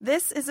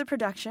This is a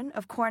production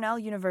of Cornell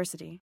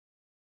University.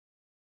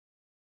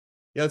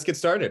 Yeah, let's get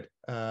started.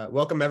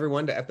 Welcome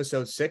everyone to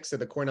episode 6 of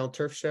the Cornell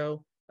Turf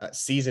Show,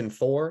 season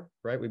 4,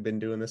 right? We've been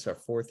doing this our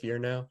 4th year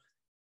now.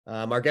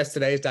 Our guest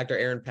today is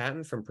Dr.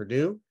 Patton from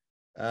Purdue.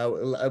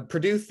 A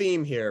Purdue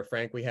theme here,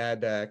 Frank. We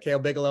had Cale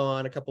Bigelow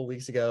on a couple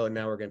weeks ago, and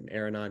now we're getting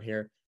Aaron on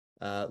here.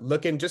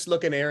 Looking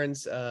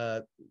Aaron's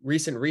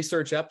recent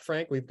research up,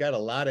 Frank. We've got a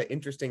lot of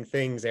interesting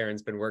things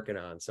Aaron's been working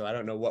on, so I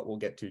don't know what we'll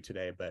get to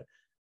today, but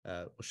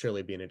will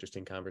surely be an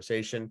interesting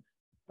conversation.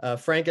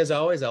 Frank, as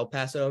always, I'll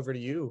pass it over to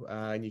you,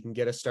 and you can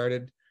get us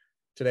started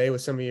today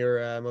with some of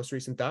your most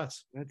recent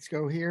thoughts. Let's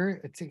go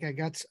here.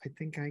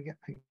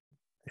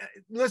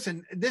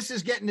 Listen, this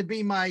is getting to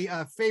be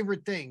my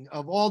favorite thing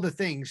of all the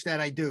things that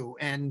I do.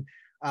 And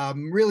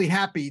I'm really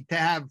happy to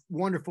have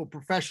wonderful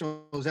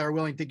professionals that are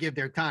willing to give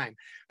their time.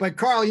 But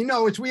Carl,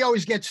 we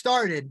always get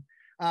started.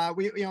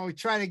 We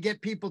try to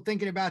get people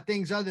thinking about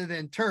things other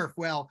than turf.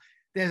 Well,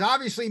 there's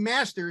obviously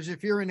masters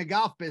if you're in the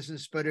golf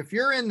business, but if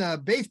you're in the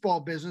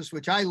baseball business,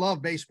 which I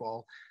love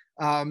baseball,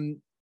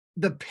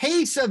 the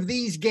pace of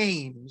these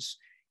games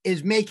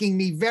is making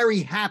me very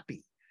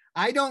happy.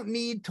 I don't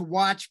need to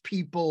watch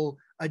people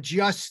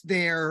adjust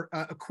their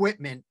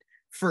equipment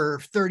for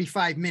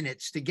 35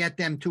 minutes to get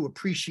them to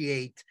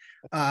appreciate,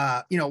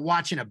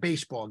 watching a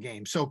baseball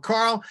game. So,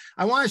 Carl,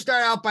 I want to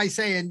start out by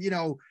saying,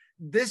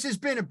 this has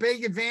been a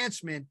big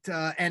advancement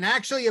and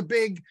actually a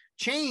big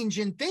change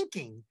in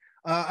thinking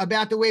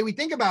about the way we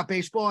think about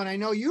baseball. And I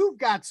know you've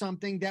got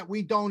something that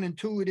we don't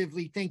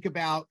intuitively think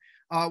about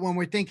when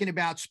we're thinking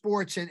about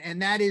sports,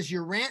 and that is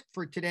your rant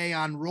for today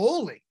on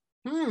rolling.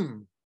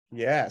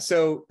 Yeah.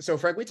 So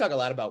Frank, we talk a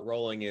lot about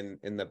rolling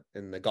in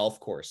the golf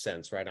course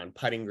sense, right? On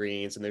putting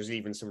greens, and there's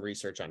even some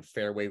research on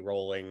fairway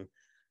rolling.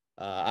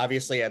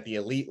 Obviously at the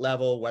elite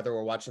level, whether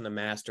we're watching the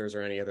Masters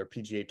or any other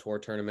PGA Tour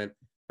tournament,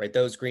 right?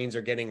 Those greens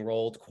are getting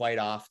rolled quite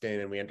often,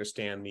 and we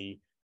understand the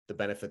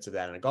benefits of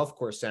that in a golf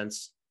course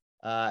sense.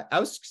 I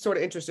was sort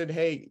of interested,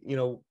 hey,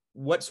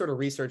 what sort of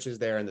research is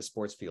there in the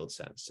sports field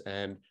sense?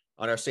 And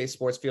on our Safe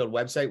Sports Field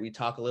website, we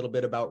talk a little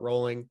bit about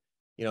rolling.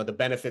 The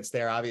benefits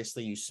there,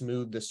 obviously, you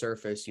smooth the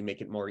surface, you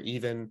make it more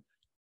even,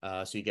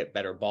 so you get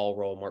better ball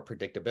roll, more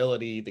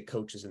predictability. The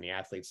coaches and the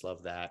athletes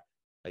love that.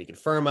 You can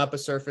firm up a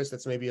surface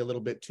that's maybe a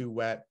little bit too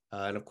wet.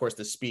 And of course,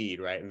 the speed,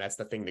 right? And that's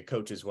the thing the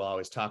coaches will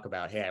always talk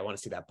about. Hey, I want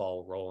to see that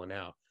ball rolling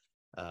out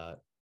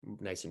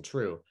nice and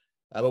true.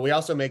 But we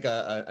also make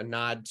a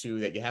nod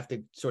to that you have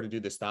to sort of do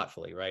this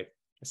thoughtfully, right?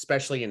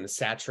 Especially in the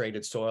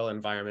saturated soil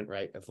environment,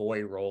 right?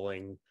 Avoid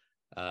rolling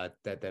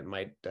that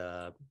might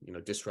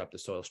disrupt the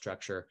soil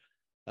structure.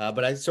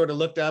 But I sort of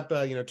looked up,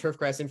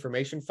 turfgrass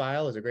information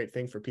file is a great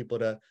thing for people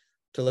to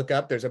look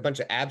up. There's a bunch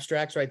of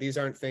abstracts, right? These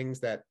aren't things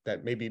that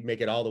maybe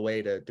make it all the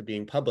way to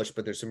being published,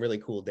 but there's some really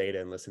cool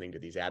data in listening to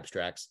these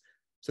abstracts.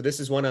 So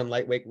this is one on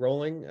lightweight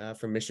rolling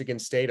from Michigan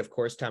State. Of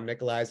course, Tom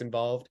Nicolai is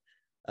involved.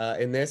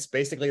 In this,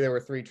 basically, there were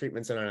 3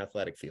 treatments on an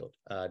athletic field.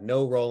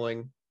 No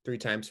rolling 3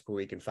 times per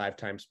week and 5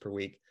 times per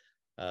week.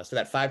 So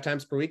that 5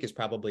 times per week is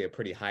probably a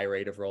pretty high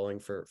rate of rolling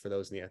for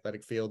those in the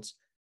athletic fields.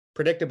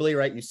 Predictably,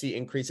 right, you see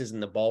increases in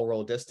the ball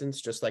roll distance,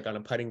 just like on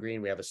a putting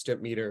green. We have a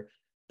stimp meter.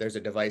 There's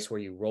a device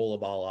where you roll a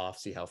ball off,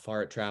 see how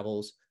far it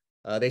travels.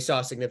 They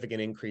saw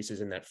significant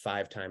increases in that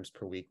 5 times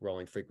per week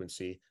rolling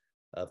frequency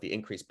of the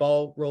increased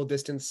ball roll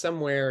distance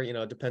somewhere,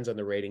 it depends on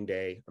the rating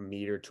day, 1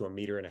 meter to 1.5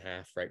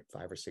 meters, right?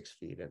 5 or 6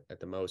 feet at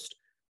the most.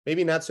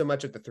 Maybe not so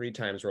much at the 3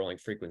 times rolling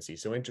frequency.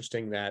 So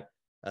interesting that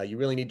you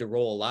really need to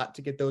roll a lot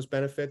to get those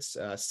benefits.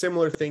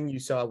 Similar thing you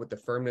saw with the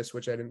firmness,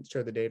 which I didn't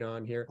show the data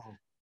on here.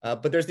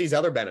 But there's these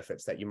other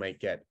benefits that you might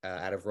get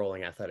out of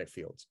rolling athletic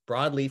fields.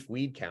 Broadleaf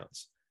weed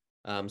counts.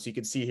 So you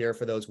can see here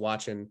for those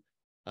watching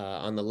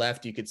on the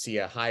left, you could see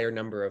a higher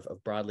number of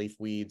broadleaf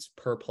weeds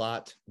per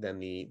plot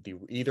than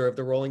either of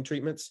the rolling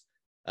treatments.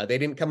 They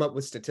didn't come up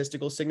with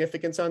statistical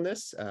significance on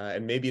this.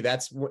 And maybe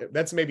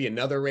that's maybe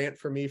another rant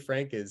for me,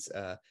 Frank, is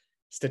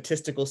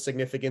statistical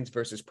significance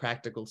versus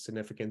practical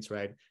significance,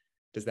 right?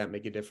 Does that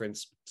make a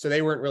difference? So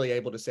they weren't really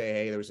able to say,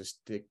 hey, there was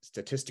a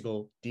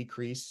statistical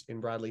decrease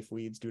in broadleaf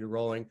weeds due to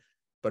rolling.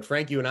 But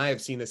Frank, you and I have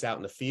seen this out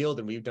in the field,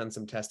 and we've done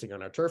some testing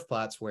on our turf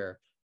plots where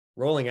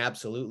rolling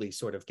absolutely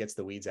sort of gets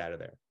the weeds out of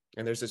there.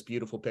 And there's this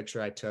beautiful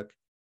picture I took,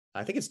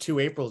 I think it's 2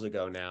 Aprils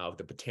ago now, of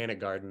the Botanic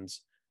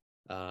Gardens,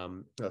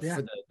 for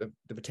the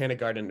Botanic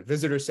Garden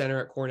Visitor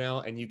Center at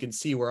Cornell. And you can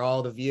see where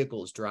all the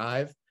vehicles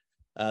drive.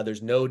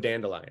 There's no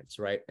dandelions,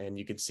 right? And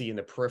you can see in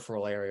the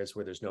peripheral areas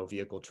where there's no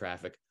vehicle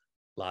traffic,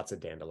 lots of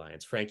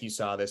dandelions. Frank, you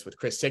saw this with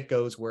Chris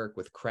Sitko's work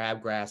with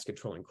crabgrass,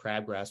 controlling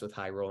crabgrass with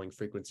high rolling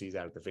frequencies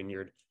out of the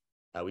vineyard.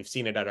 We've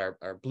seen it at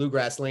our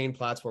bluegrass lane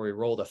plots where we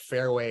rolled a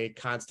fairway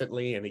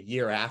constantly, and a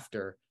year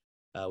after,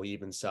 we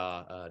even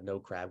saw no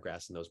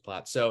crabgrass in those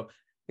plots. So,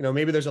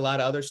 maybe there's a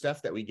lot of other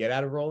stuff that we get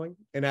out of rolling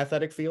in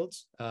athletic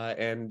fields.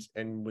 And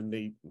when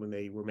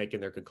they were making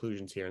their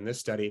conclusions here in this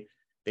study,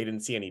 they didn't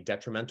see any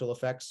detrimental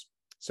effects.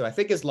 So I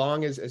think as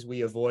long as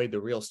we avoid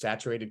the real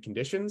saturated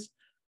conditions,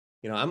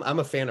 I'm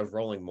a fan of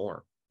rolling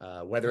more,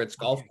 whether it's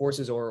golf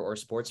courses or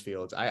sports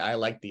fields. I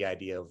like the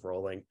idea of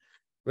rolling.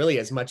 really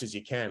as much as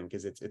you can,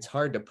 because it's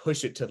hard to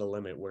push it to the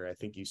limit where I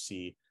think you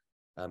see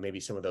maybe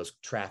some of those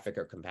traffic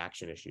or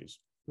compaction issues.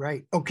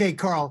 Right. Okay,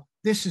 Carl,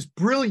 this is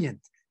brilliant,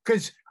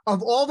 because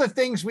of all the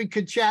things we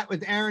could chat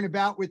with Aaron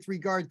about with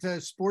regard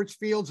to sports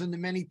fields and the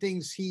many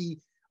things he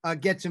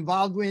gets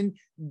involved in,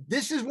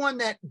 this is one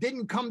that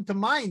didn't come to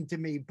mind to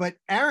me. But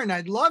Aaron,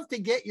 I'd love to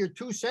get your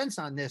 2 cents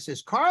on this.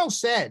 As Carl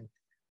said,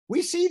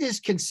 we see this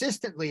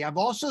consistently. I've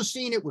also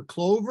seen it with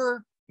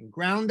clover and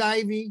ground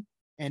ivy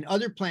and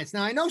other plants.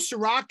 Now, I know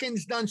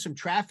Sorokin's done some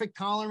traffic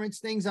tolerance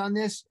things on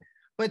this,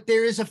 but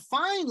there is a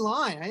fine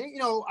line. I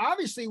think,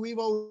 obviously we've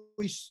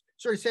always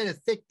sort of said a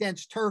thick,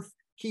 dense turf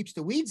keeps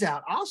the weeds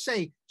out. I'll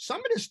say some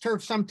of this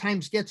turf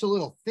sometimes gets a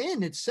little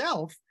thin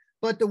itself,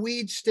 but the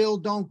weeds still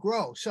don't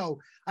grow. So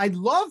I'd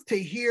love to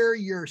hear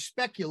your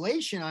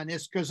speculation on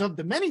this, because of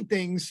the many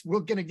things we're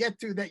going to get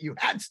to that you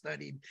had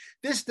studied,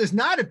 this does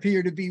not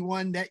appear to be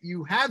one that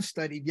you have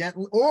studied yet,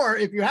 or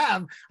if you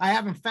have, I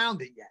haven't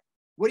found it yet.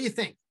 What do you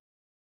think?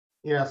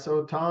 Yeah,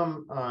 so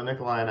Tom,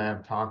 Nikolai and I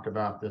have talked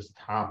about this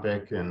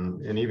topic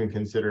and even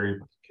consider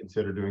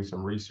doing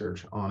some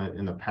research on it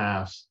in the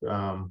past.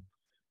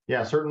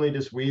 Yeah, certainly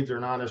just weeds are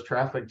not as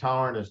traffic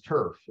tolerant as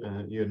turf.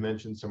 And you had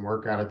mentioned some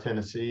work out of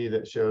Tennessee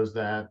that shows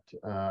that.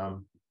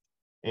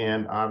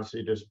 And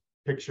obviously just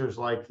pictures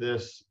like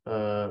this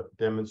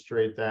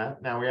demonstrate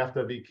that. Now we have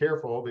to be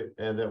careful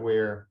that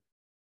we're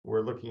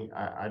looking,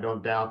 I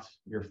don't doubt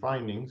your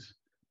findings,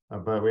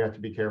 but we have to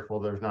be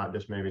careful there's not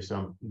just maybe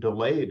some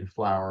delayed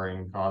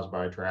flowering caused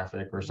by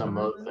traffic or some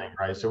other thing,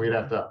 right? So we'd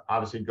have to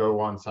obviously go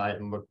on site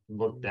and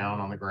look down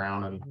on the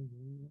ground and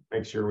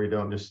make sure we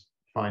don't just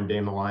find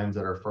dandelions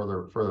that are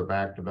further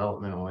back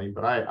developmentally.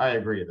 But I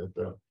agree that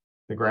the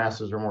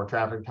grasses are more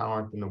traffic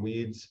tolerant than the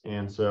weeds,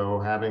 and so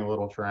having a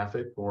little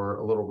traffic or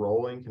a little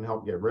rolling can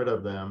help get rid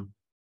of them.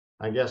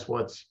 I guess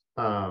what's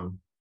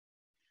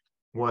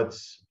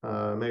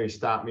maybe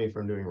stopped me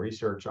from doing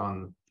research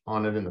on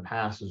it in the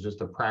past is just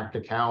the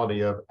practicality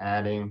of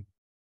adding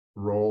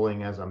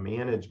rolling as a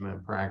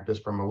management practice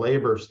from a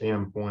labor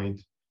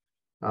standpoint,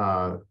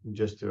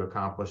 just to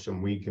accomplish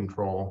some weed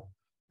control.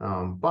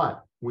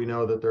 But we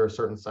know that there are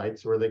certain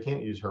sites where they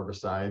can't use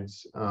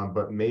herbicides,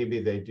 but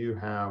maybe they do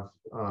have,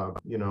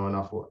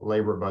 enough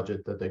labor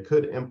budget that they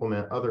could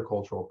implement other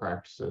cultural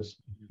practices.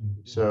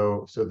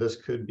 So this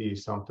could be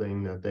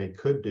something that they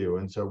could do.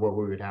 And so what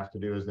we would have to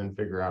do is then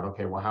figure out,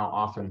 okay, well, how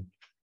often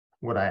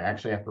would I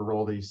actually have to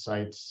roll these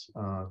sites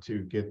to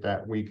get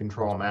that weed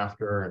control them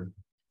after?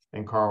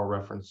 And Carl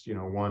referenced,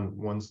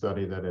 one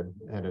study that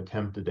had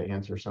attempted to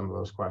answer some of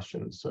those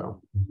questions.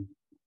 So,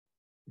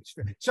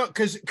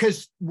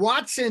 because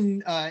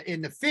Watson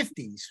in the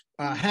 50s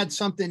had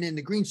something in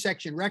the Green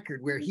Section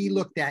Record where he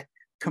looked at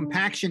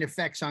compaction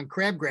effects on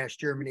crabgrass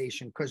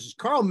germination. Because as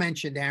Carl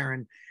mentioned,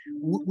 Aaron,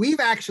 we've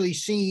actually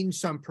seen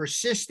some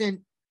persistent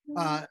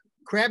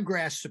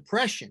crabgrass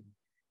suppression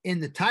in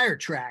the tire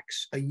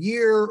tracks a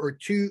year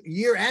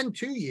and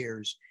 2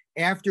 years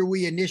after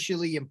we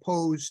initially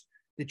imposed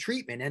the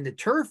treatment. And the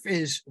turf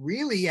is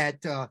really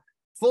at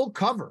full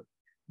cover.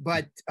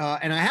 But,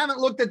 and I haven't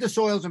looked at the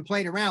soils and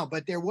played around,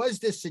 but there was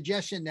this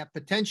suggestion that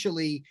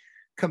potentially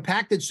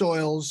compacted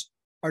soils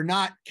are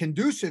not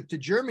conducive to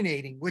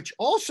germinating, which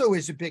also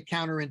is a bit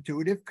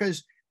counterintuitive,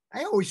 because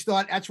I always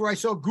thought that's where I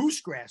saw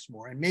goosegrass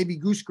more, and maybe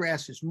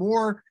goosegrass is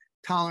more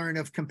tolerant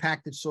of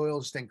compacted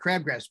soils than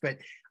crabgrass. But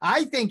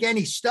I think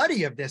any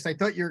study of this, I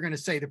thought you were going to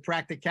say the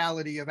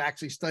practicality of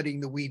actually studying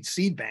the weed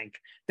seed bank,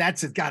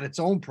 that's got its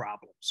own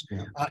problems.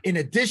 Yeah. In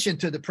addition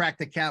to the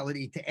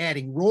practicality to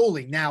adding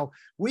rolling. Now,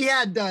 we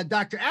had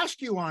Dr.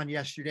 Askew on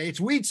yesterday. It's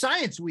Weed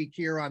Science Week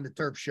here on the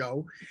Turf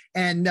Show.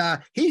 And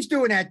he's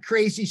doing that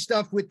crazy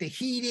stuff with the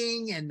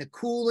heating and the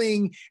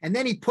cooling. And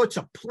then he puts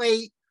a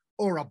plate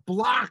or a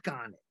block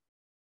on it,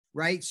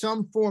 right?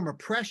 Some form of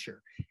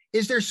pressure.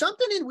 Is there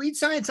something in weed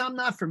science I'm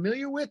not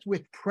familiar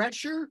with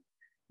pressure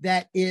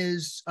that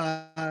is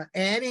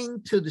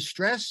adding to the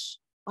stress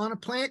on a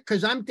plant?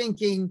 Because I'm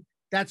thinking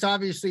that's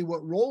obviously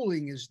what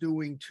rolling is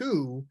doing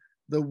too,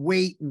 the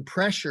weight and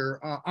pressure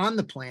on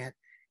the plant.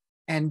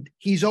 And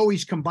he's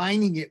always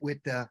combining it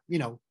with the,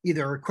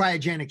 either a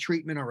cryogenic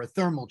treatment or a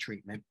thermal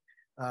treatment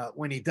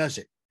when he does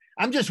it.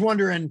 I'm just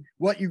wondering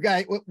what you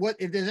guys, what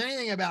if there's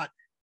anything about,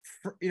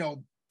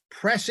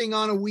 pressing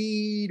on a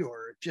weed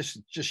or just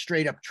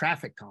straight up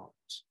traffic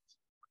tolerance?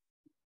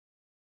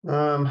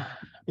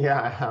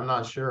 Yeah, I'm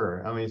not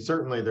sure. I mean,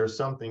 certainly there's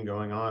something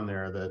going on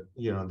there that,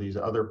 these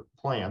other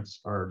plants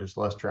are just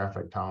less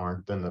traffic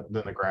tolerant than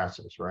the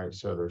grasses, right?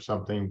 So there's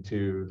something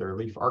to their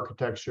leaf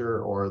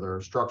architecture or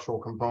their structural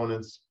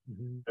components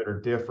that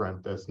are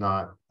different that's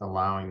not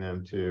allowing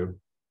them to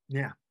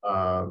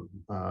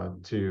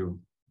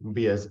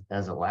be as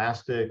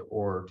elastic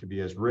or to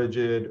be as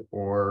rigid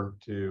or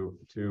to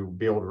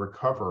be able to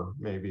recover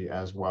maybe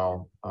as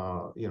well,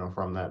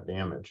 from that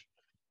damage.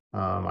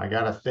 I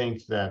got to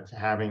think that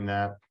having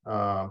that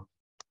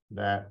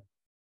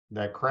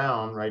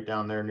crown right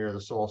down there near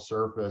the soil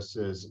surface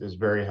is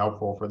very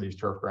helpful for these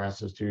turf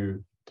grasses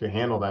to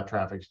handle that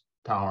traffic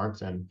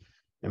tolerance, and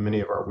many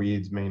of our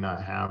weeds may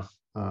not have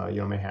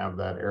may have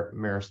that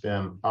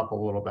meristem up a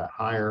little bit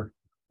higher,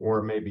 or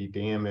it may be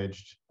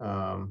damaged,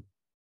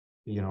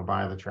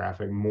 by the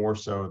traffic more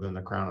so than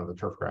the crown of the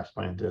turfgrass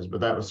plant is.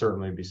 But that would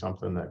certainly be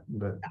something that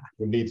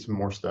would need some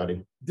more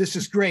study. This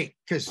is great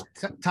because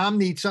Tom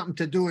needs something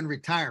to do in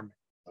retirement.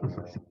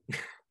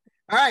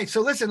 All right,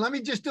 so listen, let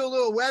me just do a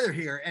little weather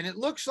here. And it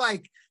looks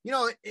like,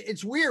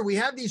 it's weird. We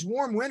have these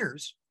warm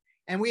winters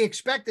and we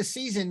expect the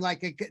season,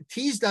 like it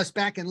teased us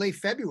back in late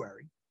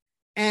February.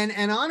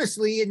 And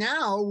honestly,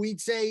 now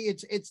we'd say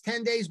it's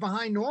 10 days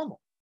behind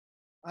normal.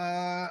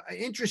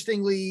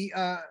 Interestingly,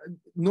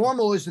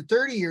 normal is the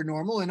 30-year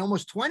normal and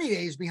almost 20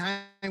 days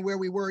behind where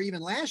we were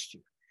even last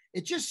year.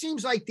 It just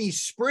seems like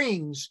these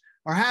springs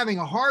are having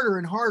a harder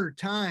and harder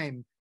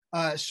time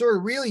sort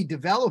of really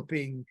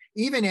developing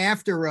even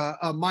after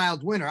a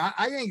mild winter.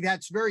 I think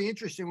that's very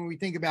interesting when we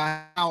think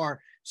about how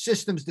our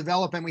systems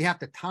develop and we have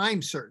to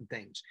time certain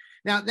things.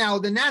 Now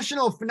the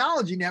National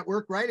Phenology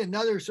Network, right?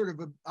 Another sort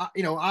of,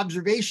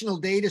 observational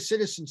data,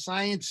 citizen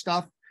science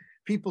stuff,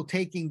 people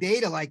taking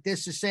data like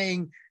this is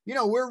saying,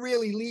 we're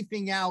really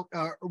leafing out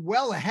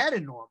well ahead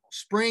of normal.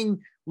 Spring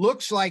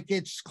looks like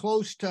it's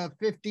close to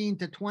 15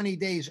 to 20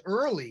 days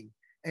early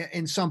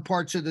in some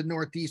parts of the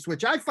Northeast,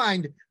 which I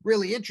find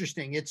really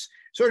interesting. It's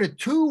sort of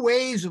two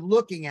ways of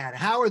looking at it.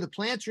 How are the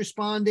plants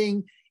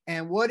responding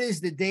and what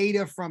is the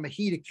data from a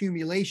heat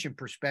accumulation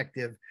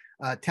perspective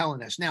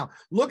telling us? Now,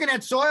 looking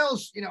at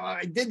soils,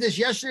 I did this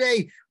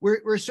yesterday.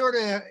 We're sort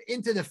of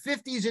into the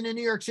 50s in the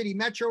New York City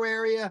metro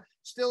area,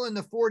 still in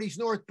the 40s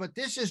north, but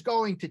this is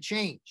going to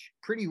change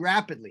pretty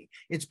rapidly.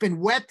 It's been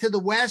wet to the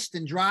west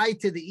and dry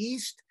to the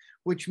east,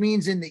 which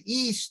means in the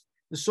east,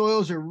 the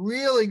soils are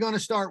really going to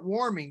start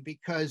warming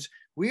because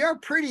we are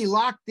pretty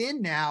locked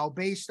in now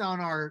based on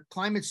our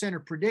climate center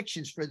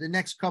predictions for the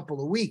next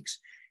couple of weeks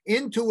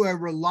into a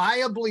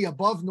reliably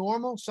above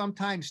normal,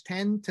 sometimes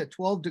 10 to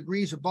 12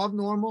 degrees above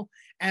normal,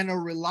 and a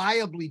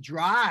reliably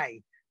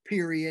dry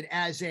period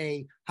as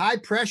a high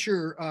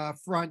pressure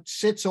front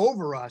sits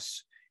over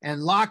us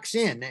and locks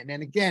in.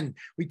 And again,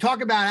 we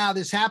talk about how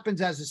this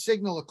happens as a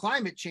signal of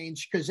climate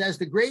change, because as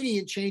the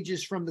gradient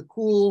changes from the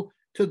cool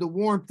to the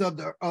warmth of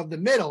the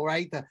middle,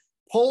 right? The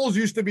poles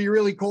used to be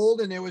really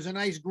cold and there was a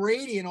nice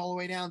gradient all the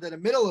way down to the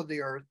middle of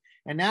the earth.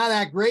 And now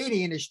that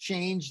gradient has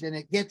changed and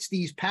it gets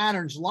these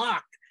patterns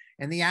locked.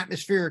 And the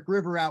atmospheric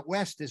river out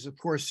west is, of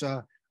course,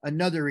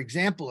 another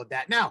example of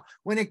that. Now,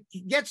 when it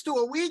gets to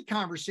a weed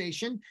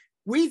conversation,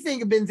 we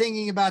have been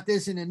thinking about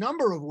this in a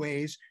number of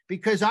ways,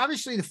 because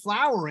obviously the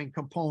flowering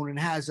component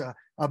has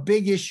a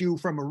big issue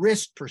from a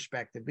risk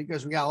perspective,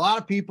 because we got a lot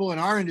of people in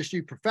our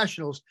industry,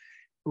 professionals,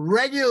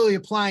 regularly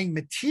applying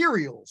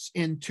materials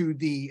into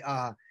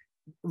the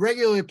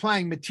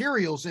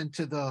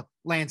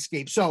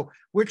landscape. So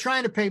we're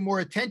trying to pay more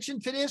attention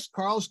to this.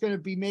 Carl's going to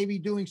be maybe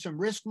doing some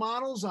risk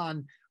models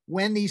on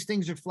when these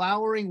things are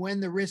flowering, when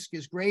the risk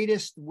is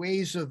greatest,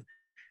 ways of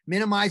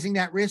minimizing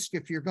that risk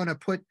if you're going to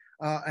put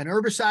an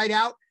herbicide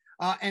out.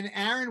 And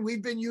Aaron,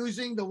 we've been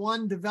using the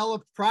one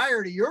developed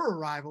prior to your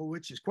arrival,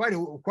 which is quite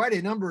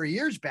a number of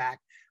years back,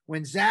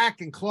 when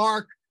Zach and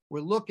Clark we're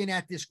looking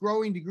at this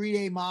growing degree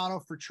day model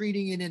for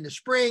treating it in the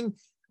spring.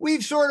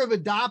 We've sort of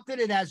adopted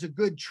it as a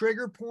good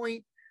trigger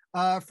point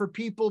for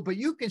people, but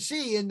you can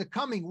see in the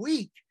coming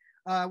week,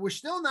 we're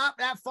still not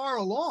that far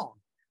along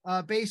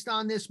based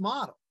on this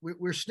model.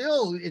 We're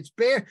still,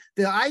 the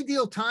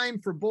ideal time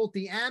for both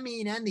the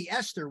amine and the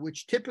ester,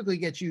 which typically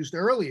gets used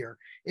earlier,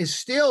 is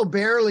still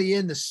barely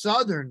in the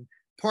southern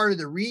part of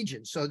the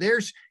region. So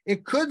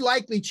it could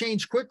likely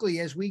change quickly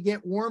as we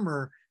get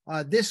warmer.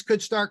 This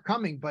could start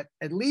coming, but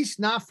at least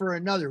not for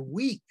another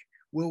week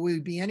will we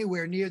be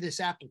anywhere near this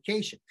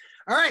application.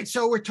 All right,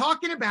 so we're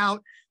talking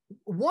about,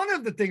 one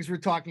of the things we're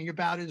talking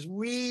about is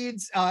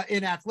weeds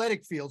in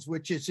athletic fields,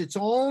 which is its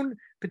own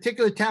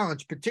particular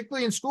challenge,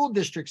 particularly in school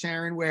districts,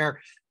 Aaron, where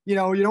you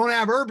don't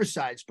have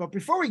herbicides. But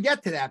before we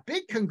get to that,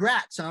 big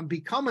congrats on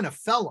becoming a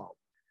fellow,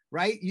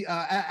 right?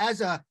 I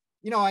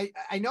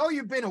know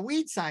you've been a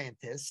weed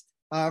scientist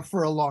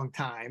for a long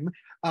time,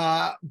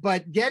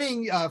 but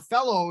getting a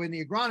fellow in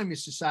the Agronomy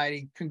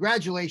Society,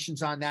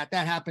 congratulations on that.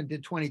 That happened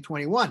in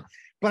 2021.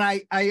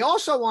 But I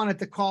also wanted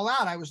to call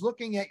out, I was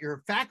looking at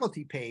your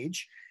faculty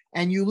page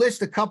and you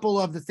list a couple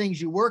of the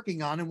things you're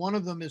working on, and one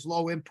of them is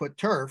low input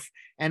turf.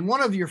 And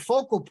one of your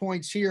focal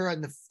points here,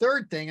 and the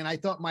third thing, and I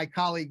thought my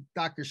colleague,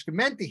 Dr.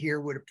 Scamenti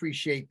here would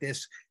appreciate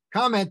this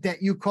comment,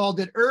 that you called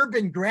it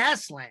urban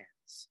grasslands,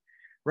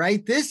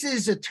 right? This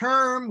is a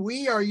term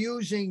we are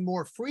using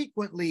more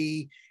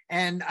frequently.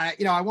 And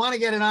I want to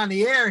get it on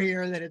the air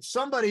here that it's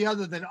somebody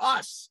other than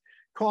us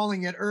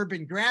calling it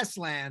urban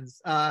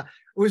grasslands.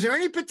 Was there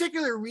any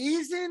particular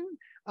reason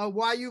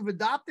why you've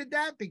adopted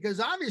that? Because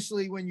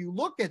obviously when you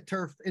look at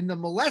turf in the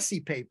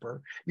Molesi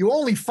paper, you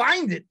only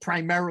find it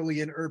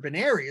primarily in urban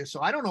areas.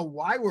 So I don't know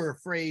why we're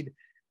afraid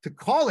to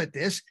call it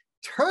this.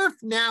 Turf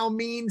now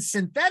means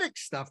synthetic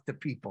stuff to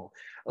people.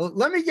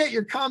 Let me get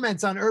your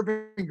comments on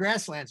urban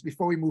grasslands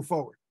before we move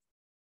forward.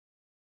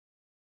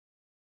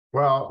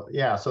 Well,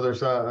 yeah, so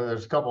there's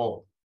a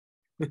couple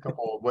a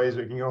couple of ways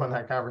we can go in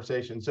that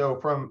conversation. So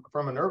from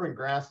an urban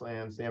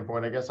grassland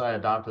standpoint, I guess I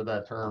adopted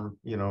that term,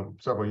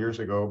 several years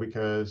ago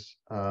because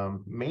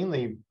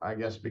mainly, I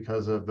guess,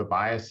 because of the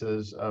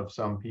biases of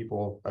some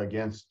people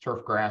against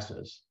turf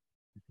grasses.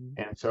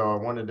 Mm-hmm. And so I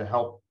wanted to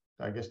help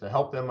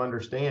them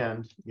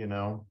understand,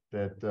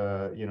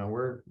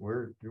 that,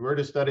 we're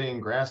just studying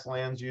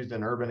grasslands used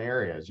in urban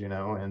areas,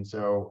 and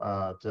so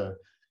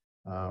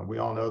we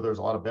all know there's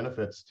a lot of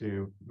benefits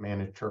to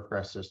manage turf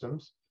grass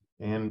systems.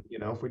 And,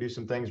 if we do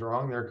some things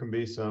wrong, there can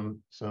be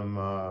some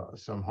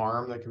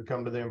harm that can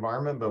come to the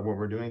environment. But when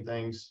we're doing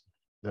things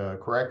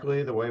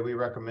correctly, the way we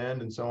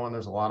recommend and so on,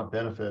 there's a lot of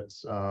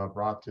benefits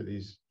brought to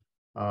these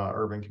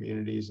urban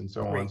communities and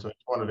so on. So I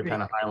just wanted to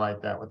kind of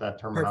highlight that with that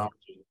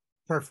terminology.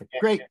 Perfect.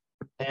 Great.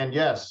 And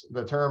yes,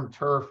 the term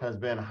turf has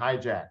been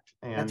hijacked.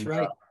 And that's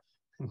right.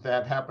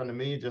 That happened to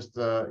me just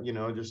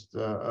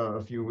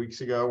a few weeks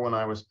ago when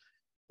I was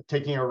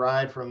taking a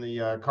ride from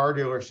the car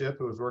dealership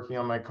who was working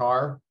on my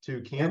car to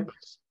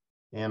campus.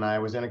 And I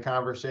was in a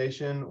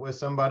conversation with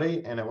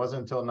somebody, and it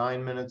wasn't until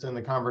 9 minutes in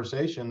the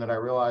conversation that I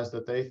realized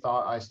that they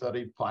thought I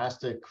studied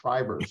plastic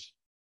fibers,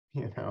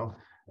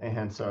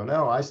 and so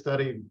no, I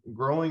studied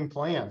growing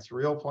plants,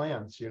 real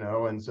plants,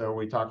 and so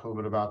we talked a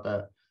little bit about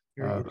that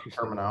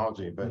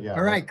terminology, but yeah.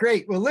 All right,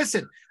 great. Well,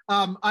 listen,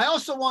 I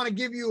also want to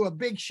give you a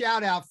big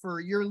shout out for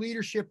your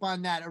leadership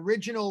on that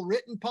original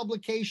written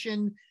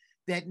publication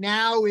that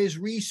now is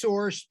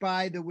resourced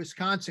by the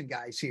Wisconsin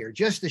guys here.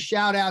 Just a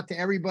shout out to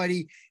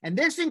everybody. And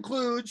this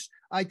includes,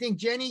 I think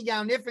Jenny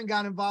Gouniffen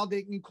got involved.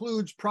 It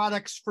includes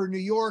products for New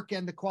York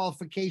and the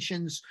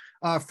qualifications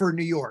for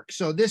New York.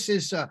 So this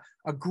is a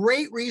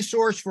great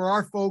resource for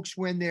our folks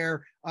when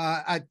they're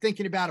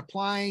thinking about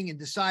applying and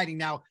deciding.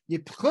 Now, you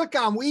click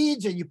on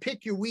weeds and you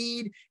pick your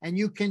weed and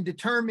you can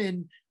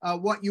determine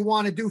what you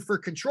want to do for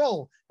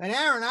control. And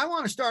Aaron, I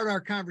want to start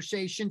our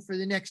conversation for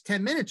the next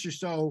 10 minutes or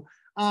so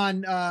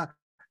on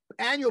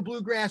annual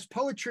bluegrass,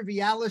 Poa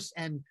trivialis,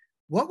 and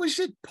what was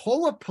it?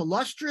 Poa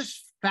palustris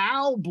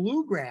foul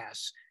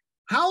bluegrass.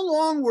 How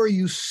long were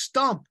you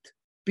stumped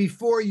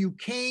before you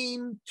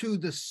came to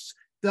the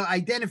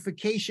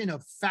identification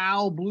of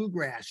foul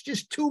bluegrass?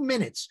 Just 2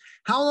 minutes.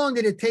 How long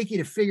did it take you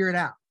to figure it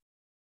out?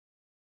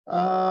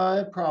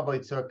 It probably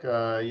took,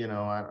 I don't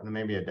know,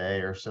 maybe a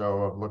day or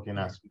so of looking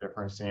at some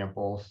different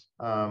samples.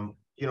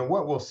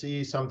 What we'll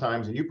see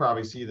sometimes, and you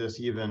probably see this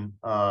even,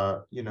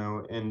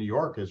 in New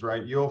York is,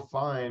 right, you'll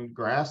find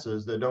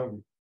grasses that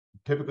don't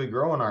typically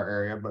grow in our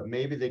area, but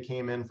maybe they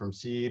came in from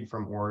seed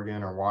from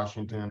Oregon or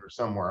Washington or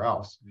somewhere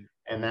else.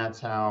 And that's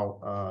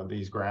how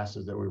these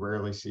grasses that we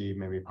rarely see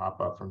maybe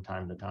pop up from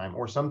time to time.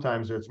 Or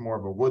sometimes it's more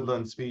of a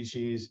woodland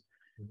species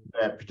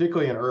that,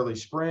 particularly in early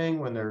spring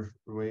when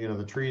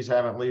the trees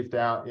haven't leafed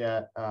out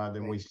yet,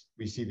 then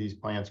we see these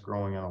plants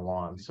growing in a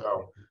lawn.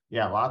 So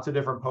yeah, lots of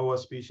different POA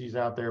species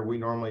out there. We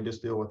normally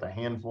just deal with a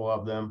handful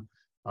of them.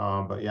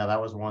 But yeah,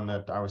 that was one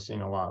that I was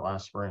seeing a lot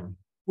last spring.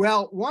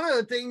 Well, one of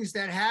the things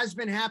that has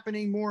been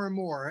happening more and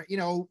more,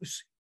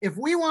 if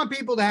we want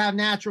people to have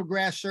natural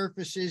grass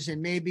surfaces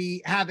and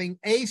maybe having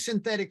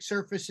asynthetic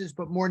surfaces,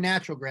 but more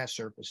natural grass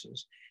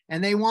surfaces,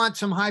 and they want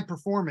some high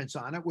performance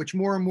on it, which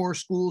more and more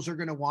schools are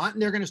going to want,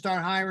 and they're going to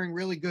start hiring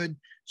really good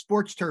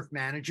sports turf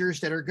managers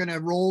that are going to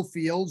roll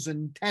fields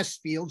and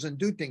test fields and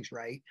do things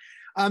right.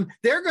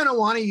 They're going to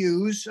want to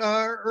use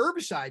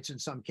herbicides in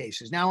some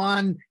cases. Now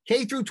on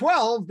K through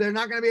 12, they're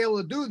not going to be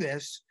able to do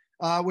this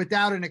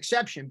without an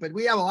exception, but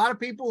we have a lot of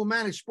people who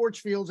manage sports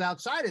fields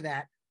outside of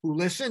that who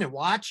listen and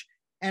watch.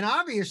 And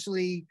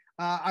obviously,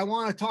 I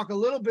want to talk a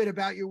little bit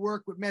about your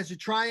work with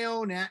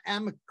mesotrione,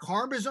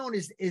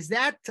 amicarbazone. Is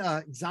that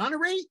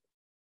exonerate?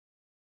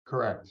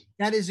 Correct.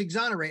 That is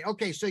exonerate.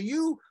 Okay, so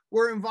you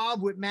were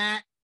involved with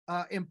Matt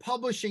in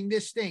publishing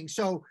this thing.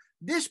 So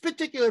this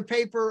particular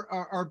paper,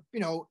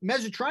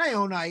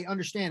 mesotrione, I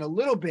understand a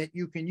little bit.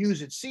 You can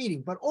use it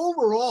seeding, but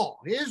overall,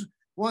 here's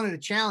one of the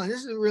challenges.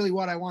 This is really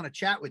what I want to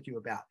chat with you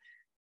about.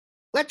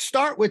 Let's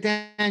start with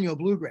annual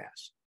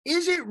bluegrass.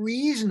 Is it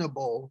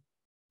reasonable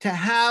to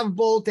have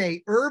both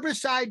a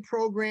herbicide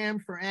program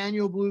for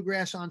annual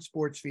bluegrass on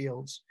sports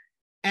fields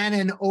and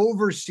an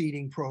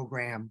overseeding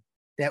program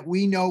that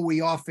we know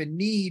we often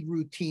need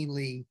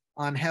routinely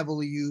on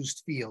heavily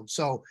used fields?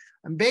 So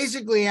I'm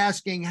basically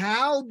asking,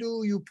 how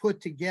do you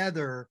put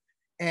together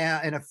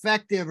an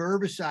effective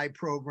herbicide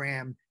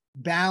program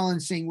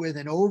balancing with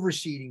an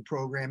overseeding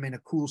program in a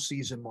cool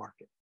season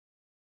market?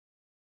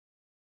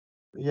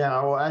 Yeah,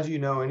 well, as you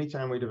know,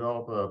 anytime we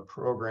develop a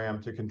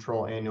program to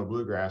control annual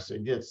bluegrass,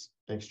 it gets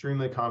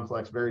extremely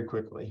complex very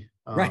quickly,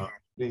 right?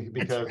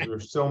 Because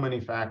there's so many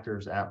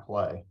factors at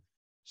play.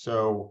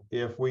 So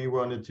if we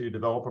wanted to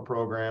develop a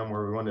program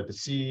where we wanted to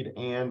seed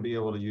and be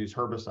able to use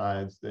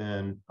herbicides,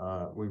 then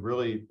we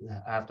really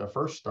have to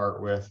first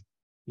start with,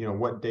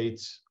 what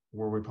dates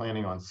were we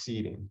planning on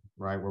seeding,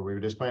 right? Were we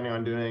just planning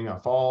on doing a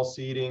fall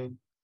seeding,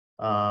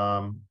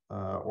 or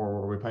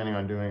were we planning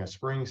on doing a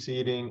spring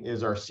seeding?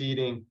 Is our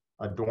seeding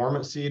a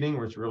dormant seeding,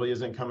 which really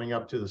isn't coming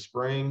up to the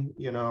spring,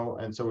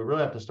 and so we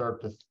really have to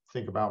start to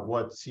think about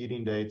what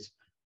seeding dates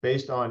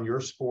based on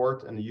your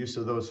sport and the use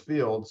of those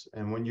fields,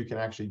 and when you can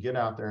actually get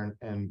out there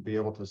and be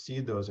able to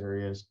seed those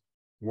areas,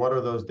 what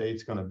are those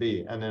dates going to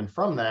be? And then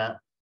from that,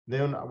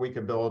 then we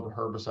could build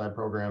herbicide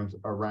programs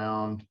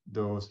around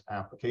those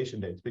application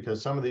dates,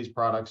 because some of these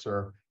products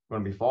are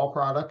going to be fall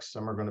products,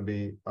 some are going to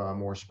be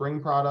more spring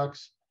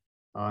products,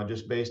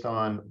 just based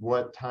on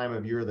what time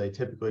of year they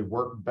typically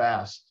work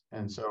best.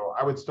 And so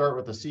I would start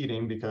with the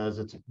seeding,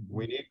 because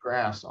we need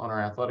grass on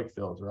our athletic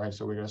fields, right?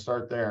 So we're going to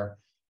start there.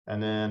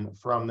 And then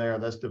from there,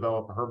 let's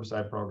develop a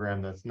herbicide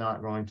program that's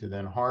not going to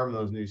then harm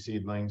those new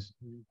seedlings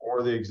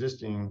or the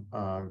existing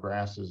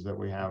grasses that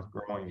we have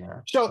growing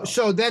there.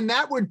 So then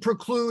that would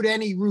preclude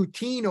any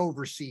routine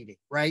overseeding,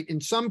 right?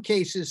 In some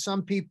cases,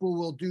 some people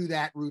will do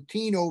that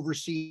routine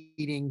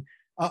overseeding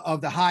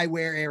of the high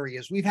wear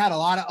areas. We've had a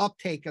lot of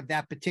uptake of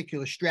that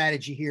particular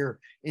strategy here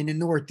in the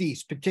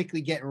Northeast,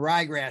 particularly getting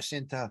ryegrass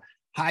into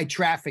high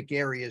traffic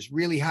areas,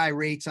 really high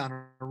rates on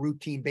a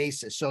routine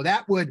basis. So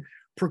that would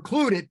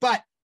preclude it.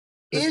 But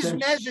is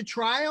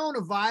mesotrione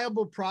a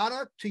viable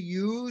product to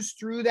use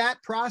through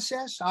that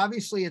process?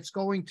 Obviously, it's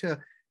going to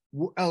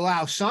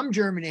allow some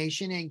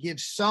germination and give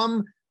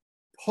some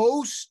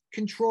post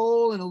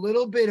control and a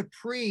little bit of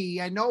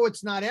pre. I know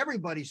it's not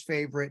everybody's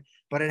favorite,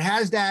 but it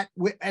has that.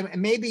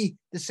 And maybe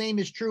the same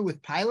is true with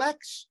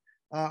Pilex.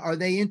 Are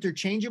they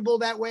interchangeable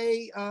that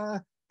way,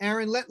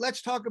 Aaron?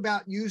 Let's talk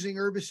about using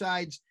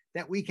herbicides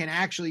that we can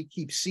actually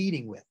keep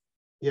seeding with.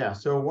 Yeah.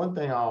 So one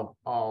thing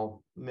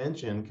I'll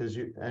mention, because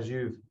as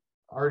you've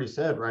already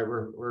said, right,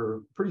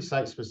 we're pretty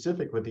site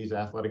specific with these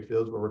athletic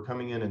fields, where we're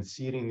coming in and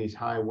seeding these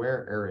high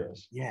wear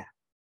areas. Yeah.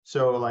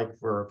 So like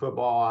for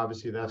football,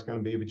 obviously that's going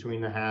to be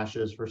between the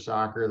hashes. For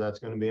soccer, that's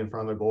going to be in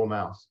front of the goal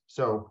mouths.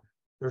 So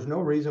there's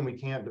no reason we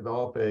can't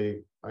develop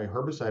a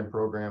herbicide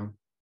program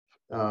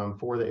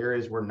for the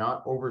areas we're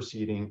not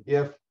overseeding.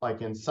 If,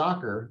 like in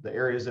soccer, the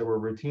areas that we're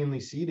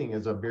routinely seeding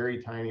is a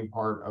very tiny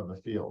part of the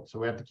field. So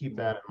we have to keep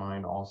that in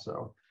mind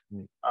also.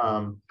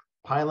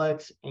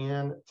 Pilex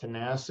and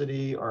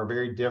tenacity are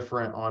very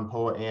different on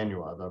Poa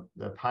annua.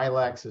 The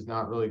Pilex is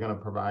not really going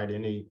to provide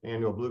any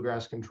annual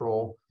bluegrass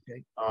control,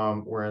 okay,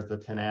 whereas the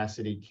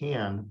tenacity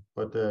can,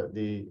 but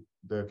the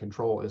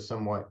control is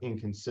somewhat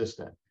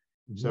inconsistent.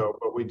 So,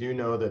 but we do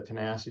know that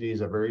tenacity is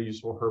a very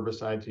useful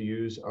herbicide to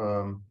use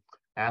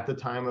at the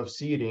time of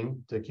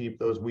seeding to keep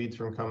those weeds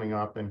from coming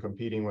up and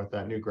competing with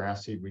that new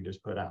grass seed we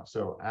just put out.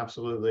 So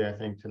absolutely, I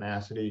think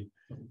tenacity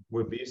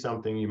would be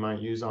something you might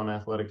use on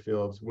athletic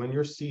fields when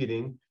you're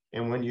seeding,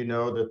 and when you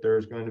know that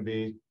there's going to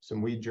be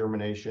some weed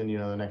germination,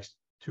 the next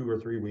 2 or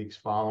 3 weeks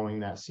following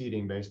that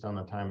seeding based on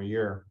the time of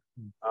year.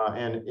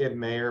 And it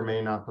may or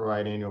may not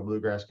provide annual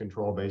bluegrass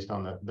control based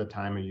on the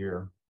time of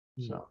year.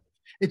 So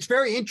it's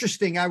very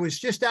interesting. I was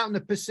just out in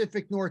the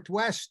Pacific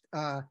Northwest,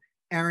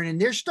 Aaron,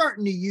 and they're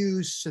starting to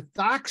use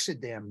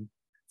Sethoxidem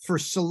for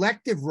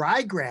selective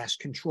ryegrass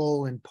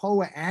control in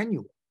Poa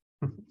annua.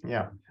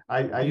 Yeah,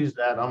 I use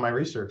that on my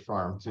research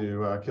farm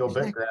to kill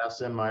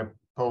bentgrass in my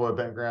Poa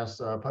bentgrass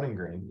putting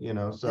green.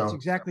 So that's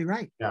exactly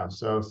right. Yeah,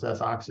 so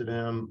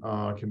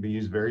Sethoxidem can be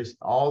used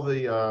all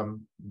the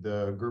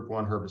group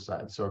 1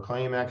 herbicides. So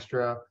Claim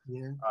Extra,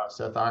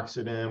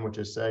 Sethoxidem, which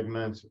is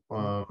segment,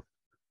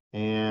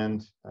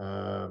 and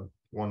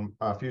one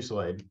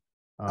Fusilade.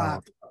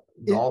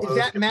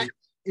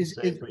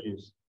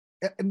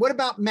 What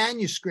about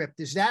Manuscript?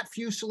 Is that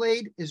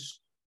Fusilade?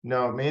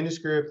 No,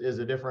 Manuscript is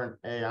a different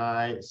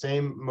AI,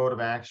 same mode of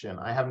action.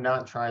 I have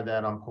not tried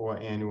that on Poa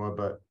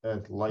annua,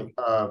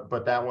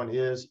 but that one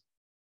is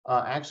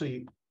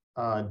actually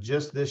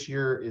just this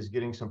year is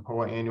getting some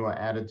Poa annua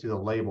added to the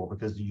label,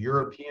 because the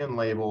European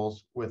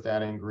labels with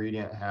that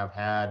ingredient have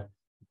had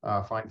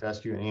fine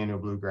fescue and annual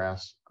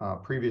bluegrass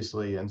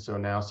previously, and so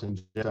now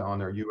Syngenta on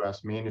their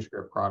U.S.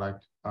 Manuscript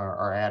product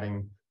are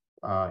adding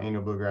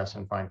annual bluegrass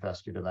and fine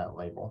fescue to that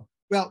label.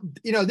 Well,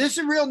 this is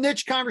a real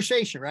niche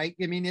conversation, right?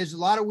 I mean, there's a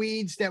lot of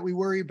weeds that we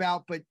worry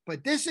about,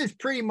 but this is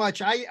pretty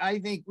much, I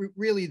think,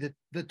 really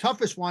the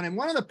toughest one. And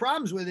one of the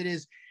problems with it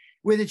is,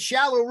 with its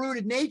shallow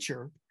rooted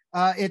nature,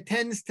 it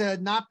tends to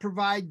not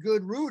provide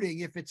good rooting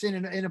if it's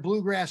in a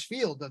bluegrass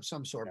field of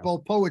some sort,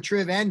 both Poa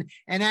triv and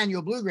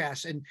annual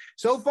bluegrass. And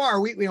so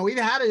far, we've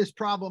had this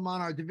problem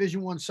on our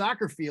Division I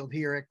soccer field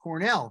here at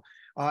Cornell,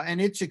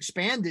 and it's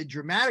expanded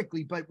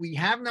dramatically, but we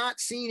have not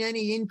seen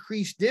any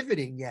increased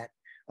dividing yet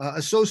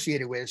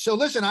associated with it. So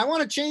listen, I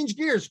want to change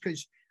gears,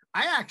 because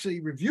I actually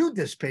reviewed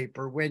this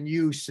paper when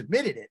you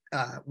submitted it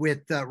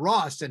with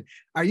Ross. And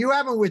are you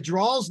having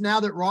withdrawals now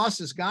that Ross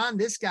is gone?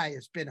 This guy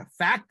has been a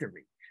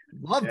factory.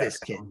 Love this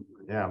kid.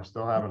 Yeah, I'm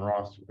still having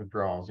Ross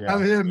withdrawals. Yeah, I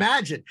would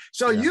imagine.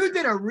 So you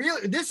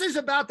did this is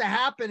about to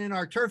happen in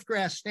our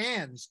turfgrass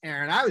stands,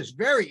 Aaron. I was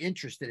very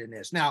interested in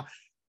this. Now,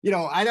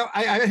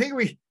 I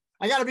think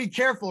I got to be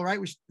careful, right?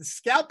 The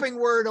scalping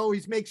word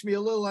always makes me a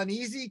little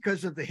uneasy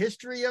because of the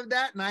history of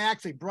that. And I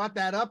actually brought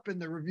that up in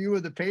the review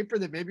of the paper,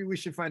 that maybe we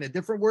should find a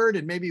different word,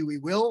 and maybe we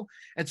will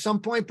at some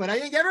point. But I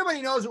think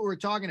everybody knows what we're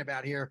talking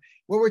about here.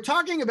 What we're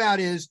talking about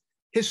is,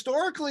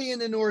 historically in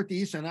the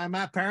Northeast, and I'm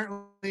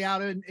apparently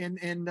out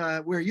in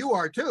where you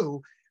are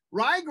too,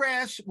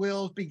 ryegrass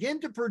will begin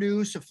to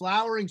produce a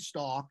flowering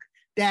stalk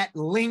that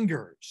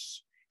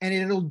lingers, and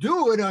it'll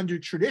do it under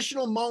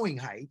traditional mowing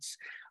heights.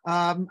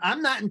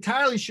 I'm not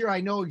entirely sure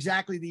I know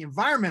exactly the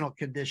environmental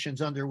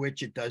conditions under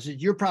which it does it.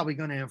 You're probably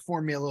going to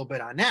inform me a little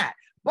bit on that,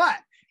 but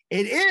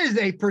it is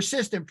a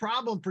persistent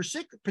problem,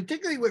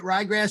 particularly with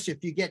ryegrass.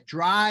 If you get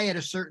dry at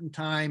a certain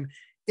time,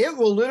 it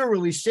will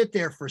literally sit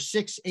there for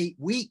 6-8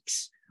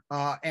 weeks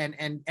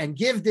and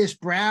give this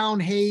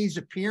brown haze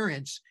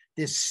appearance,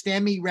 this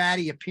stemmy,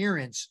 ratty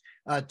appearance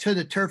to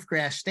the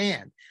turfgrass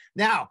stand.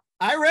 Now,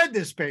 I read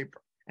this paper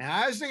and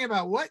I was thinking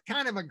about what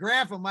kind of a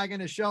graph am I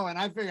going to show? And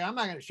I figured I'm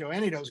not going to show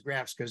any of those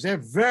graphs because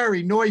they're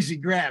very noisy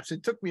graphs.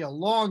 It took me a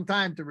long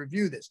time to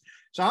review this.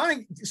 So I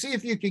want to see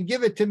if you can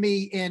give it to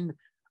me in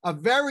a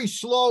very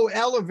slow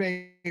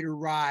elevator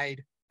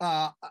ride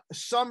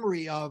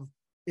summary of,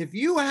 if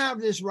you have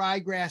this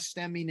ryegrass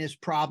stemminess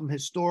problem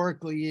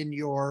historically in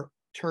your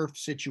turf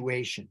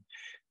situation,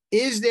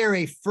 is there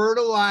a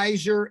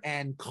fertilizer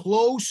and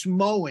close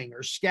mowing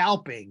or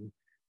scalping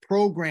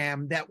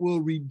program that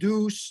will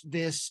reduce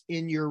this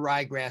in your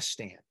ryegrass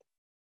stand?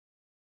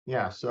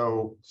 Yeah,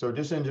 so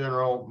just in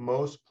general,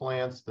 most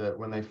plants that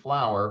when they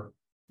flower,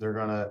 they're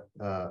gonna,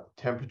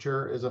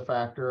 temperature is a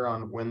factor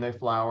on when they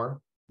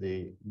flower.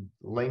 The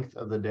length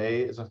of the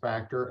day is a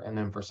factor. And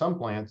then for some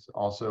plants,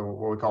 also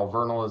what we call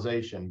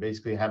vernalization,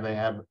 basically have they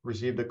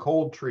received a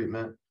cold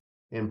treatment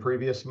in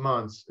previous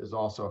months is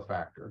also a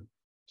factor.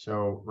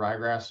 So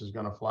ryegrass is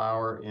going to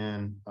flower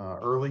in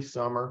early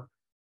summer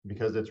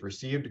because it's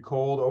received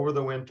cold over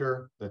the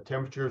winter. The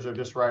temperatures are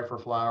just right for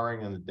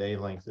flowering and the day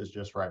length is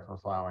just right for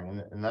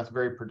flowering. And that's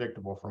very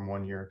predictable from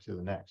one year to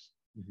the next.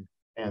 Mm-hmm.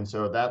 And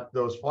so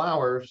those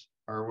flowers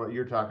are what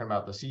you're talking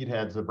about, the seed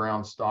heads, the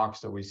brown stalks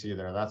that we see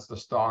there. That's the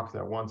stalk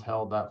that once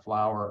held that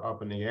flower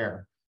up in the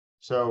air.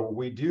 So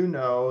we do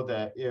know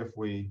that if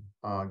we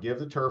give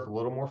the turf a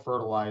little more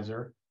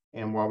fertilizer,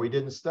 and while we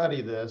didn't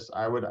study this,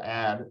 I would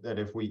add that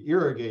if we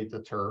irrigate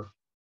the turf,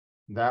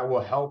 that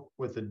will help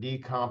with the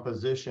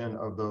decomposition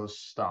of those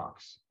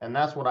stalks. And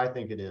that's what I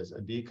think it is, a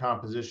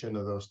decomposition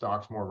of those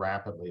stalks more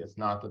rapidly. It's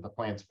not that the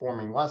plant's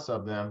forming less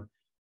of them.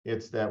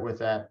 It's that with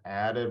that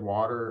added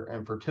water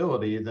and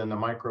fertility, then the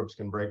microbes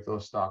can break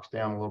those stalks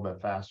down a little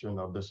bit faster and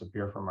they'll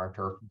disappear from our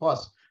turf.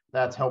 Plus,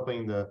 that's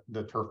helping the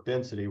turf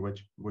density,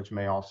 which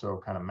may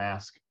also kind of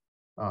mask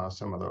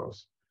some of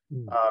those.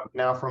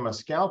 Now, from a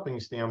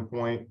scalping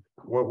standpoint,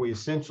 what we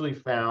essentially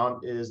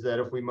found is that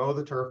if we mow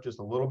the turf just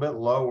a little bit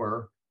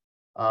lower,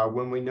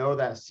 when we know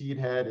that seed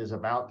head is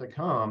about to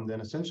come,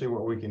 then essentially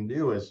what we can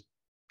do is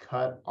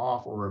cut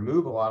off or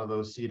remove a lot of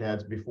those seed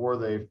heads before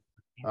they've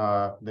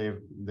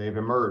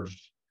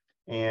emerged.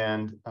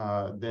 And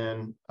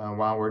then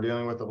while we're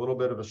dealing with a little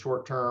bit of a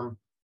short-term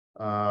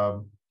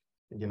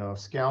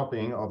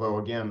scalping, although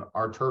again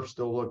our turf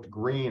still looked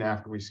green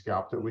after we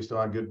scalped it, we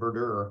still had good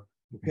verdure.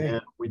 Okay.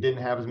 And we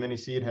didn't have as many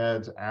seed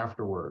heads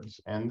afterwards.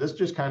 And this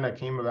just kind of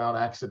came about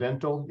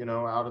accidental,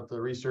 out at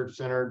the research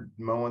center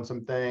mowing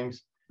some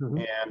things.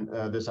 Mm-hmm.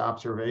 And this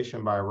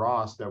observation by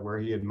Ross that where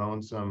he had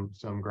mown some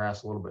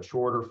grass a little bit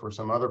shorter for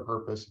some other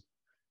purpose,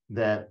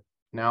 that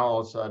now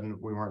all of a sudden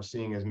we weren't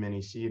seeing as many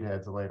seed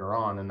heads later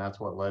on, and that's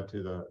what led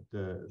to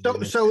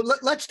So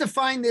let's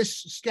define this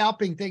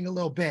scalping thing a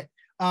little bit.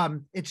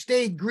 It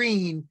stayed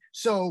green,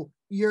 so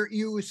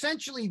you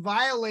essentially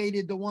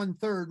violated the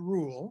 1/3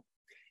 rule,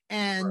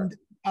 and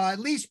at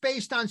least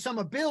based on some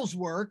of Bill's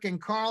work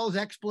and Carl's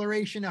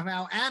exploration of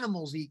how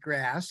animals eat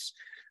grass,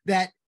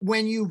 that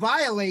when you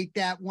violate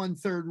that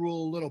 1/3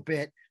 rule a little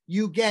bit,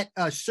 you get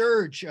a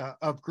surge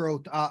of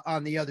growth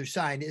on the other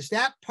side. Is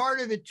that part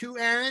of it too,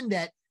 Aaron?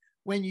 That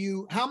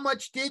how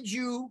much did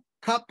you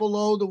cut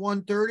below the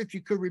 1/3, if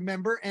you could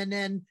remember? And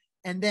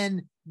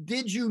then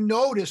did you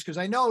notice, because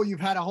I know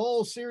you've had a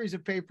whole series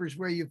of papers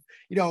where you've,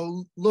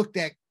 looked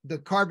at the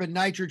carbon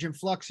nitrogen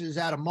fluxes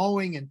out of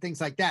mowing and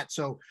things like that.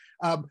 So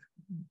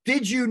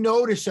did you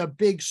notice a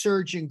big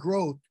surge in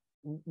growth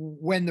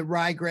when the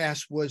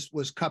ryegrass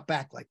was cut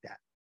back like that?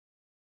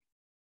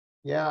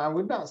 Yeah, I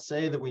would not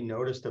say that we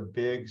noticed a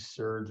big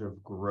surge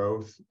of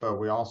growth, but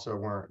we also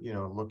weren't,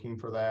 looking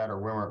for that, or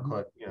we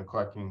weren't,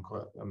 collecting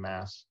a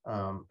mass.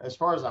 As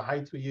far as the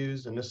heights we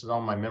used, and this is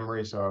on my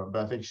memory, but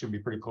I think it should be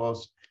pretty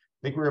close.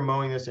 I think we were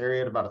mowing this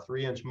area at about a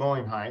 3-inch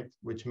mowing height,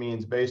 which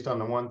means based on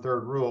the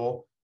 1/3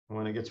 rule,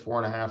 when it gets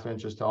 4.5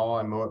 inches tall,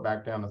 I mow it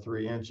back down to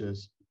 3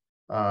 inches.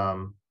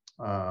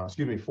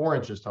 4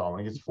 inches tall.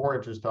 When it gets 4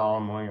 inches tall,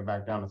 I'm mowing it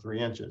back down to 3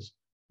 inches.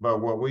 But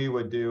what we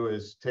would do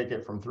is take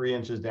it from 3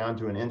 inches down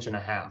to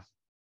 1.5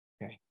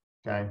 inches.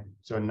 Okay.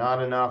 So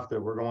not enough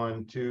that we're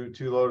going too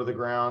low to the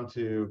ground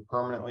to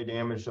permanently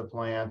damage the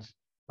plant.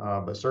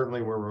 But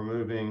certainly we're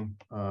removing,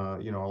 a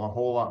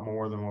whole lot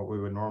more than what we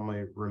would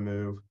normally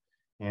remove.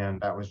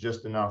 And that was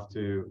just enough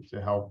to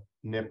help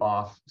nip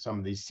off some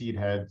of these seed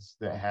heads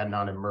that had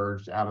not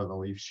emerged out of the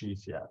leaf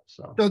sheath yet.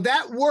 So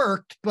that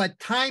worked, but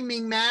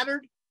timing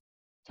mattered?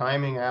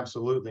 Timing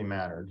absolutely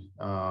mattered.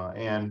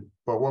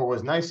 But what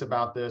was nice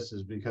about this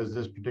is because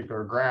this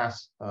particular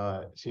grass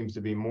seems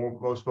to be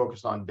most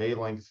focused on day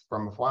length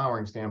from a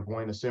flowering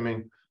standpoint,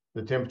 assuming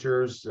the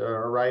temperatures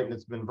are right and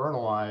it's been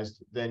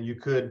vernalized, then you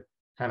could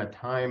kind of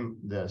time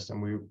this.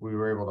 And we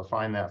were able to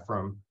find that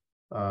from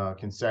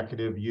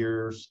consecutive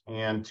years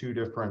and 2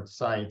 different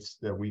sites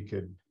that we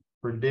could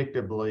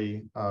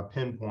predictably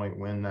pinpoint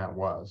when that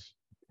was.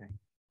 Okay.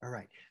 All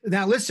right.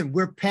 Now, listen,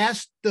 we're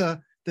past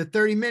the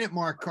 30-minute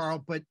mark,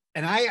 Carl,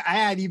 and I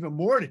had even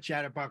more to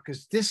chat about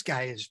because this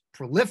guy is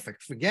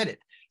prolific. Forget it.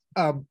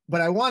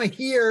 But I want to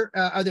hear,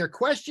 are there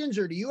questions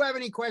or do you have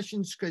any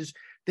questions? Because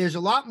there's a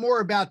lot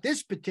more about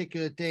this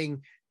particular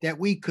thing that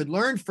we could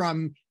learn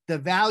from, the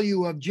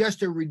value of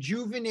just a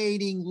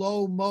rejuvenating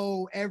low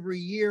mow every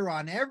year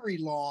on every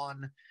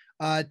lawn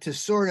to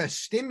sort of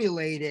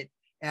stimulate it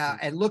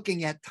and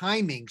looking at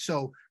timing.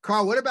 So,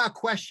 Carl, what about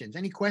questions?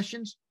 Any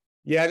questions?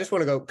 Yeah, I just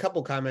want to go a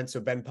couple comments. So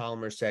Ben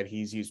Palmer said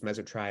he's used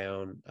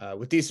mesotrione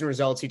with decent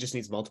results. He just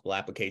needs multiple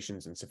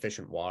applications and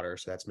sufficient water.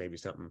 So that's maybe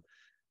something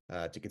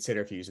to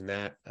consider if you're using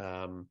that.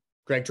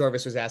 Greg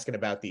Jorvis was asking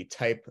about the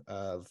type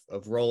of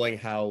rolling,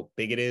 how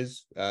big it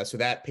is. So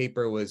that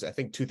paper was, I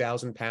think,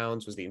 2,000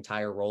 pounds was the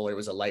entire roller. It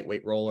was a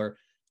lightweight roller.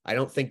 I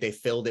don't think they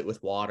filled it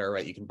with water,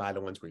 right? You can buy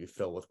the ones where you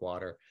fill with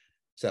water.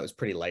 So that was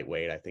pretty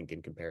lightweight, I think,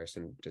 in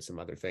comparison to some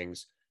other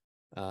things.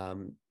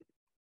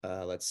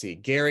 Let's see.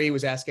 Gary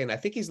was asking, I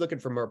think he's looking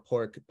for more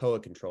POA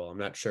control. I'm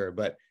not sure,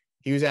 but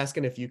he was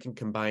asking if you can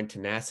combine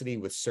tenacity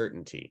with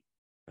certainty.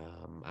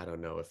 I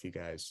don't know if you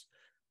guys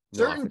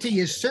know. Certainty,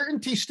 is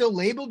certainty still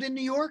labeled in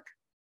New York?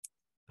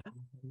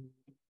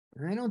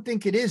 I don't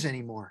think it is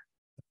anymore.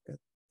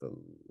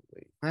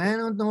 I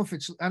don't know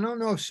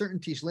if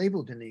certainty's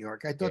labeled in New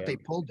York. I thought they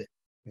pulled it.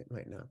 It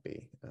might not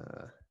be.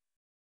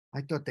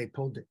 I thought they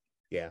pulled it.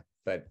 Yeah,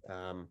 but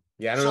I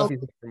don't know if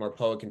he's looking for more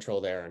POA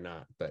control there or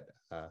not, but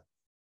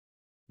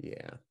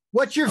yeah.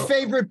 What's your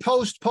favorite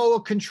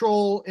post-POA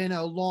control in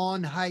a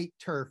lawn height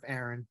turf,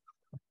 Aaron?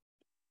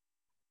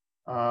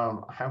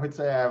 I would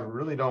say I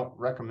really don't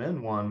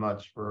recommend one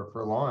much for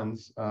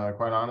lawns.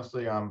 Quite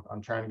honestly, I'm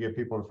trying to get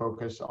people to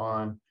focus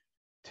on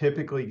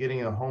typically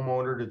getting a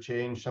homeowner to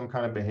change some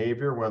kind of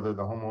behavior, whether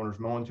the homeowner's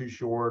mowing too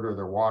short or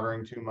they're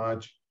watering too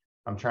much.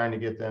 I'm trying to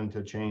get them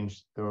to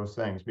change those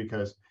things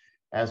because,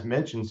 as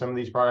mentioned, some of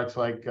these products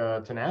like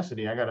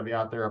Tenacity, I got to be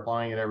out there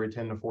applying it every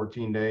 10 to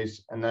 14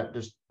 days, and that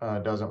just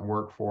doesn't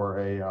work for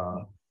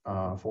a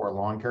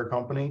lawn care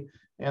company.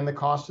 And the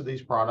cost of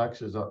these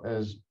products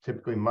is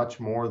typically much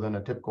more than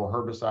a typical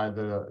herbicide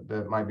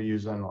that might be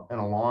used in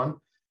a lawn.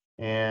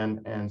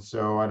 And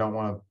so I don't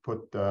want to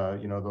put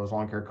those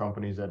lawn care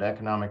companies at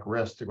economic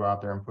risk to go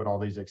out there and put all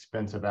these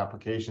expensive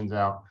applications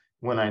out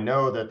when I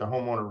know that the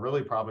homeowner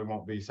really probably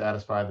won't be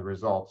satisfied with the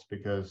results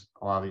because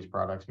a lot of these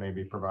products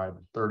maybe provide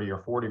 30 or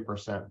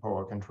 40%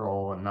 POA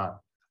control and not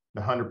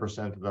the 100%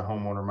 that the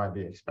homeowner might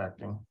be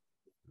expecting.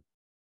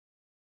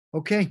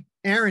 Okay,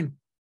 Aaron,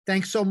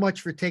 thanks so much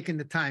for taking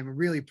the time. I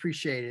really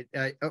appreciate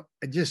it.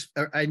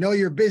 I know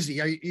you're busy.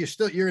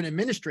 You're an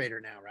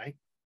administrator now, right?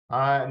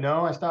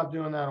 No, I stopped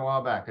doing that a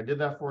while back. I did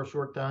that for a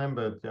short time,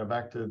 but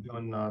back to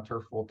doing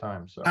turf full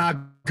time. So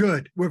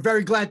good. We're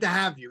very glad to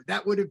have you.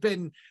 That would have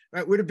been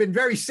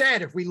very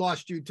sad if we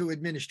lost you to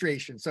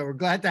administration. So we're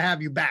glad to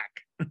have you back.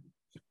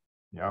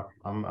 Yeah,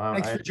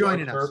 thanks for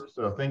joining us.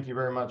 So thank you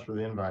very much for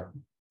the invite.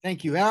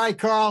 Thank you. All right,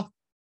 Carl.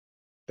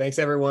 Thanks,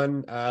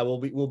 everyone.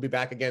 We'll be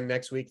back again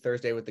next week,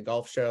 Thursday, with the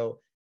golf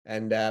show,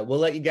 and we'll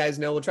let you guys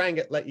know. We'll try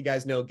and let you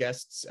guys know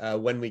guests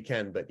when we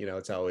can, but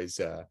it's always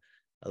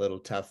a little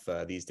tough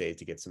these days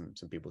to get some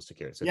people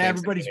secured. So yeah,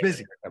 everybody's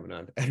busy. Coming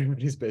on.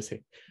 Everybody's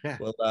busy. Yeah.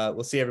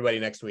 We'll see everybody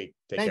next week.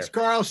 Thanks,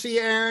 care. Carl. See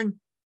you, Aaron.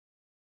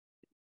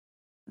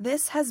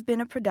 This has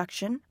been a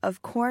production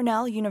of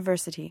Cornell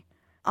University,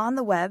 on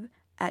the web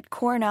at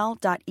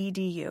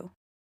cornell.edu.